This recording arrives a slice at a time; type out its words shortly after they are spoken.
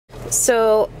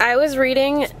So I was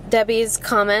reading Debbie's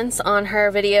comments on her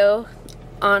video.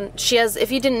 She has,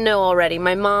 if you didn't know already,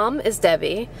 my mom is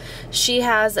Debbie. She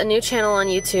has a new channel on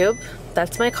YouTube,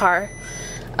 that's my car,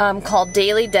 called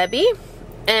Daily Debbie.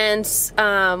 And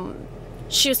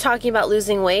she was talking about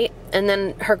losing weight and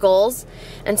then her goals.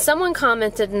 And someone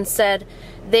commented and said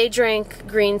they drank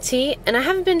green tea. And I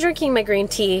haven't been drinking my green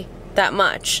tea that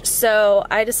much. So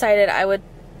I decided I would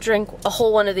drink a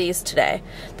whole one of these today.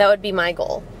 That would be my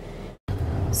goal.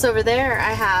 So over there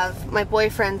I have my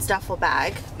boyfriend's duffel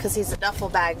bag, because he's a duffel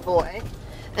bag boy,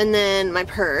 and then my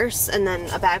purse, and then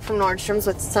a bag from Nordstrom's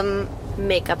with some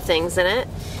makeup things in it.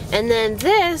 And then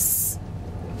this,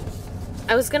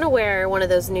 I was gonna wear one of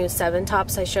those new 7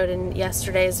 tops I showed in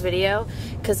yesterday's video,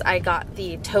 because I got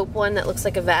the taupe one that looks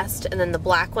like a vest, and then the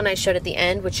black one I showed at the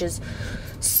end, which is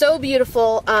so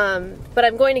beautiful. But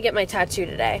I'm going to get my tattoo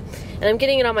today, and I'm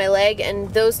getting it on my leg,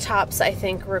 and those tops I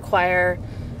think require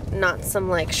not some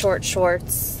like short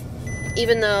shorts,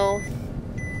 even though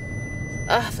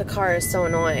the car is so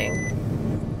annoying.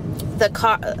 The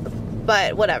car,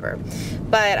 but whatever.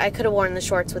 But I could have worn the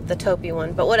shorts with the taupey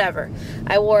one, but whatever.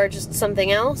 I wore just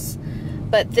something else.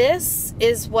 But this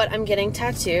is what I'm getting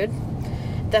tattooed.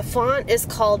 The font is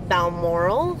called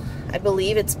Balmoral. I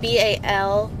believe it's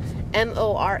B-A-L-M-O-R-A-L,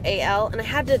 and I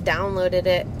had to downloaded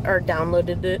it.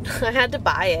 I had to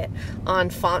buy it on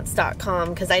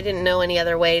fonts.com because I didn't know any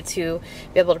other way to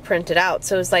be able to print it out.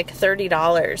 So it was like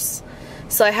 $30.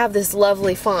 So I have this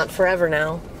lovely font forever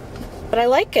now. But I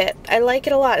like it. I like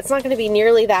it a lot. It's not going to be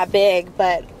nearly that big,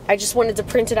 but I just wanted to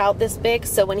print it out this big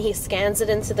so when he scans it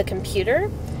into the computer,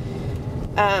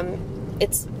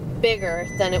 it's bigger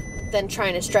than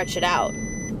trying to stretch it out.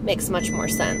 Makes much more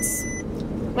sense.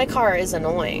 My car is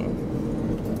annoying.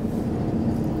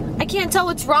 I can't tell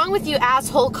what's wrong with you,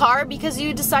 asshole car, because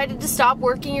you decided to stop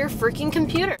working your freaking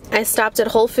computer. I stopped at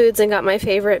Whole Foods and got my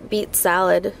favorite beet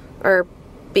salad, or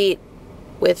beet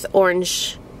with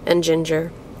orange and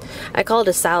ginger. I call it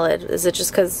a salad. Is it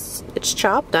just because it's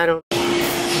chopped? I don't know.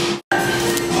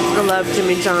 I love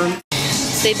Jimmy John's.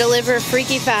 They deliver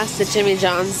freaky fast at Jimmy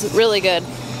John's. Really good.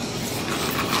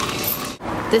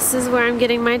 This is where I'm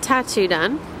getting my tattoo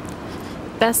done.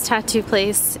 Best tattoo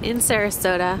place in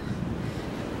Sarasota.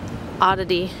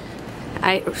 Oddity.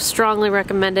 I strongly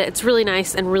recommend it. It's really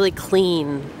nice and really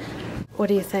clean. What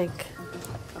do you think?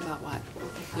 About what?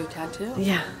 Your tattoo?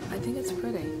 Yeah. I think it's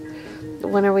pretty.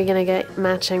 When are we gonna get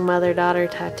matching mother-daughter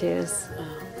tattoos?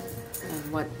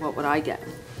 And what would I get?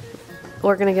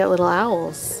 We're gonna get little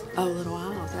owls. Oh, little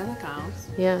owls. I like owls.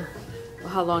 Yeah. Well,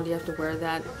 how long do you have to wear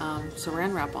that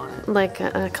saran wrap on it? Like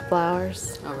a couple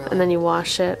hours. Oh, really? And then you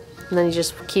wash it, and then you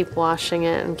just keep washing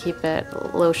it and keep it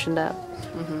lotioned up.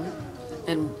 Mm-hmm.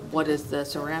 And what does the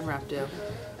saran wrap do?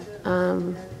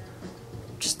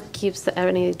 Just keeps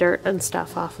any dirt and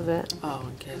stuff off of it. Oh,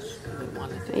 in case we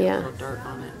wanted to get a little dirt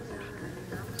on it.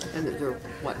 And you're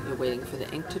waiting for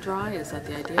the ink to dry? Is that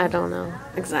the idea? I don't know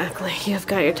exactly. You've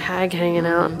got your tag hanging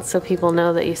out so people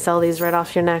know that you sell these right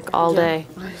off your neck all day.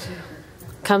 I do.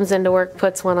 Comes into work,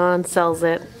 puts one on, sells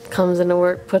it. Comes into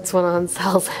work, puts one on,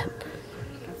 sells it.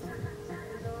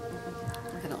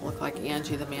 I don't look like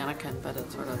Angie the mannequin, but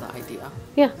it's sort of the idea.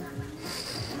 Yeah.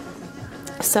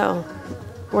 So,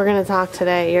 we're going to talk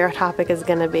today. Your topic is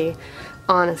going to be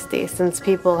honesty, since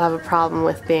people have a problem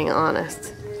with being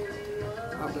honest.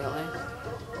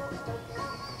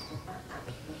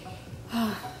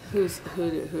 Oh,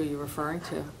 really? Who are you referring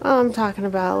to? Oh, I'm talking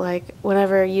about, like,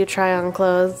 whenever you try on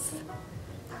clothes,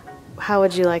 how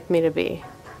would you like me to be?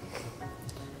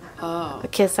 Oh. A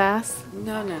kiss ass?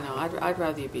 No. I'd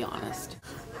rather you be honest.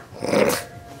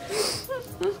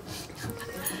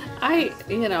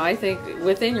 I think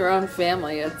within your own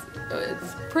family,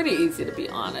 it's pretty easy to be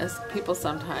honest. People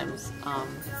sometimes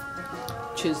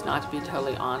choose not to be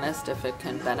totally honest if it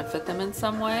can benefit them in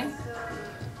some way.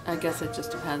 I guess it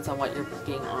just depends on what you're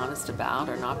being honest about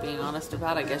or not being honest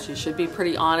about. I guess you should be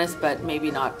pretty honest, but maybe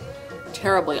not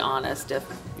terribly honest if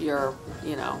you're,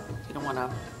 you don't want to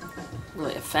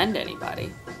really offend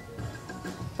anybody.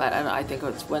 But I think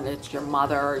it's when it's your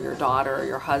mother or your daughter or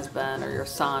your husband or your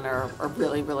son or a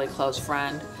really, really close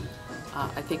friend,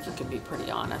 I think you can be pretty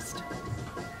honest.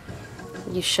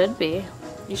 You should be.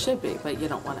 You should be, but you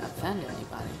don't want to offend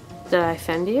anybody. Did I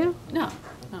offend you? No.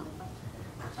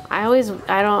 I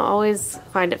don't always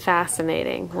find it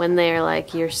fascinating when they're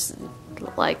like, you're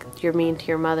mean to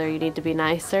your mother, you need to be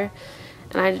nicer.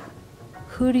 And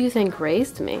who do you think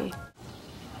raised me?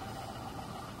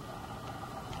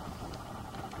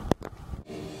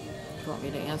 You want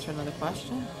me to answer another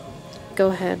question? Go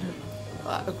ahead.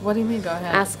 What do you mean, go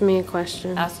ahead? Ask me a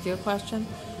question. Ask you a question?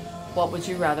 What would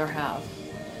you rather have?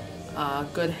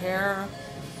 good hair?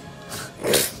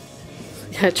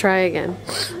 Yeah, try again.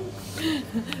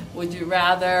 Would you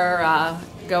rather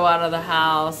go out of the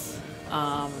house?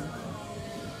 I'm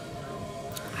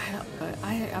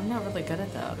not really good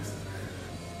at those.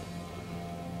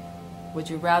 Would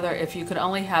you rather, if you could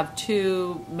only have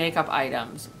 2 makeup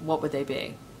items, what would they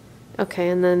be? Okay,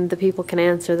 and then the people can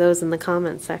answer those in the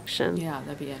comment section. Yeah,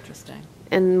 that'd be interesting.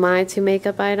 And my 2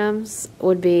 makeup items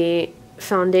would be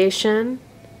foundation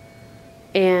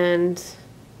and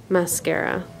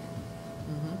mascara.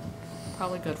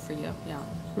 Probably good for you, yeah.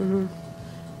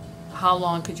 How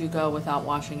long could you go without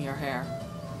washing your hair?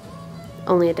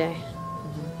 Only a day.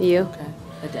 You? Okay,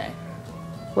 a day.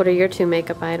 What are your 2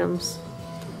 makeup items?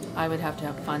 I would have to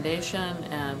have foundation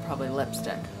and probably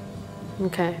lipstick.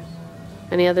 Okay.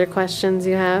 Any other questions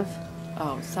you have?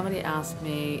 Oh, somebody asked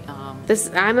me...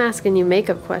 I'm asking you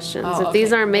makeup questions. Oh, if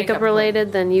these okay. aren't makeup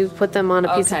related, then you put them on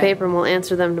a piece of Okay. paper and we'll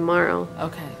answer them tomorrow.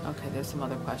 Okay, there's some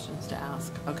other questions to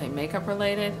ask. Okay, makeup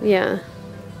related? Yeah.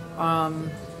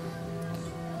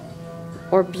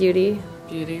 Or beauty.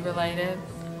 Beauty related?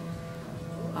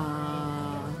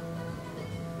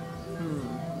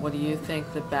 What do you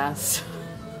think the best...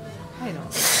 I don't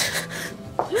know.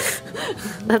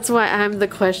 That's why I'm the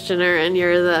questioner and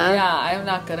you're the... Yeah, I'm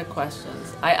not good at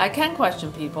questions. I can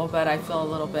question people, but I feel a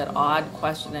little bit odd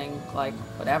questioning, like,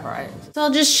 whatever. So I'll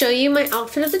just show you my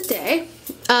outfit of the day.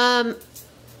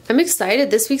 I'm excited.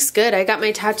 This week's good. I got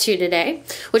my tattoo today,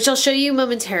 which I'll show you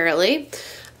momentarily.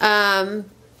 But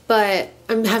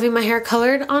I'm having my hair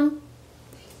colored on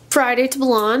Friday to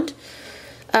blonde.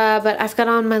 But I've got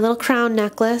on my little crown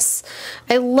necklace.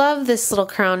 I love this little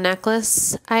crown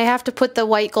necklace. I have to put the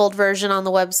white gold version on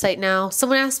the website now.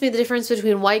 Someone asked me the difference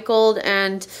between white gold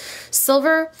and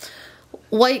silver.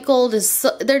 White gold is,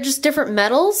 they're just different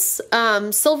metals.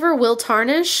 Silver will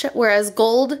tarnish, whereas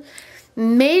gold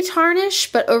may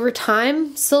tarnish, but over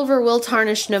time, silver will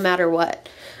tarnish no matter what.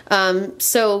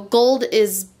 So gold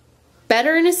is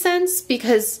better in a sense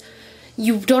because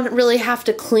you don't really have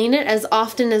to clean it as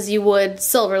often as you would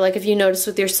silver. Like if you notice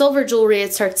with your silver jewelry,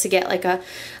 it starts to get like a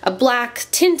black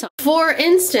tint on. For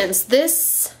instance,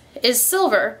 this is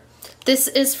silver. This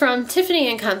is from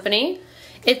Tiffany & Company.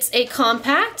 It's a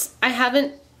compact. I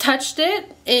haven't touched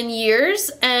it in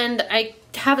years and I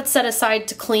have it set aside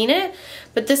to clean it.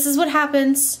 But this is what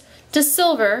happens to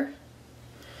silver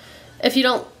if you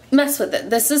don't mess with it.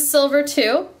 This is silver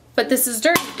too, but this is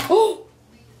dirty. Oh!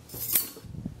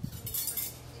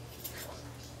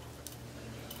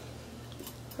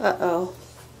 Uh-oh.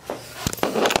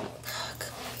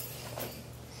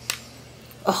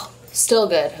 Oh, still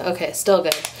good. Okay, still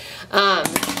good.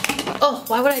 Oh,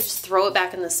 why would I just throw it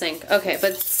back in the sink? Okay,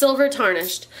 but silver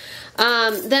tarnished.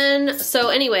 So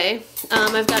anyway,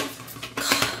 I've got,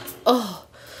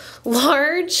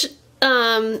 large,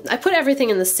 I put everything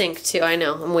in the sink too, I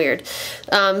know, I'm weird.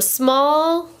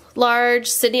 Small, large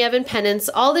Sydney Evan pendants.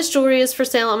 All this jewelry is for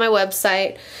sale on my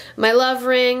website. My love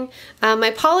ring.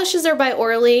 My polishes are by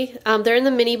Orly. They're in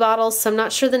the mini bottles, so I'm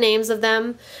not sure the names of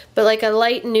them, but like a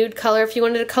light nude color. If you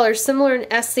wanted a color similar in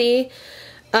Essie,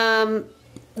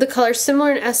 the color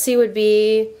similar in Essie would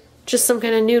be just some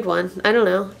kind of nude one. I don't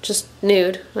know, just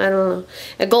nude. I don't know.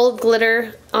 A gold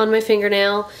glitter on my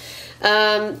fingernail.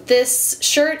 This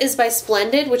shirt is by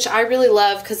Splendid, which I really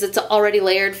love because it's already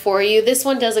layered for you. This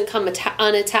one doesn't come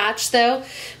unattached though.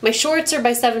 My shorts are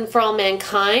by 7 for All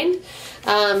Mankind,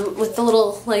 with the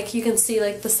little, like, you can see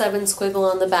like the 7 squiggle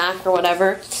on the back or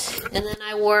whatever. And then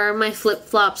I wore my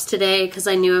flip-flops today because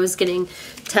I knew I was getting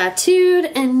tattooed,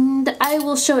 and I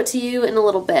will show it to you in a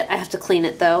little bit. I have to clean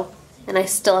it though, and I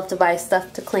still have to buy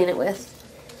stuff to clean it with.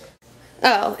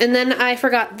 Oh, and then I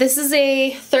forgot, this is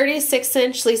a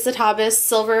 36-inch Lisa Taubes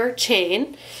silver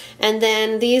chain. And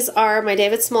then these are my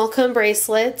David Smallcombe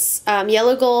bracelets,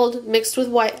 yellow gold mixed with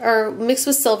white, or mixed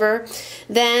with silver.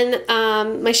 Then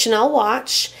my Chanel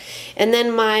watch, and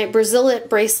then my Bracelet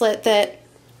bracelet that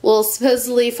will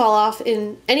supposedly fall off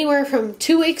in anywhere from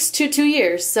 2 weeks to 2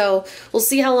 years. So we'll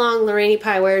see how long Lorraine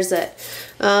Pie wears it.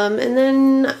 And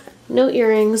then no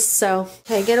earrings, so.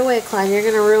 Okay, get away, Clyde, you're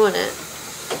gonna ruin it.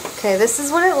 Okay, this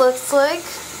is what it looks like.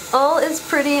 All is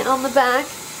pretty on the back,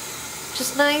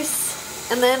 just nice.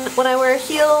 And then when I wear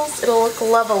heels, it'll look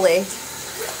lovely.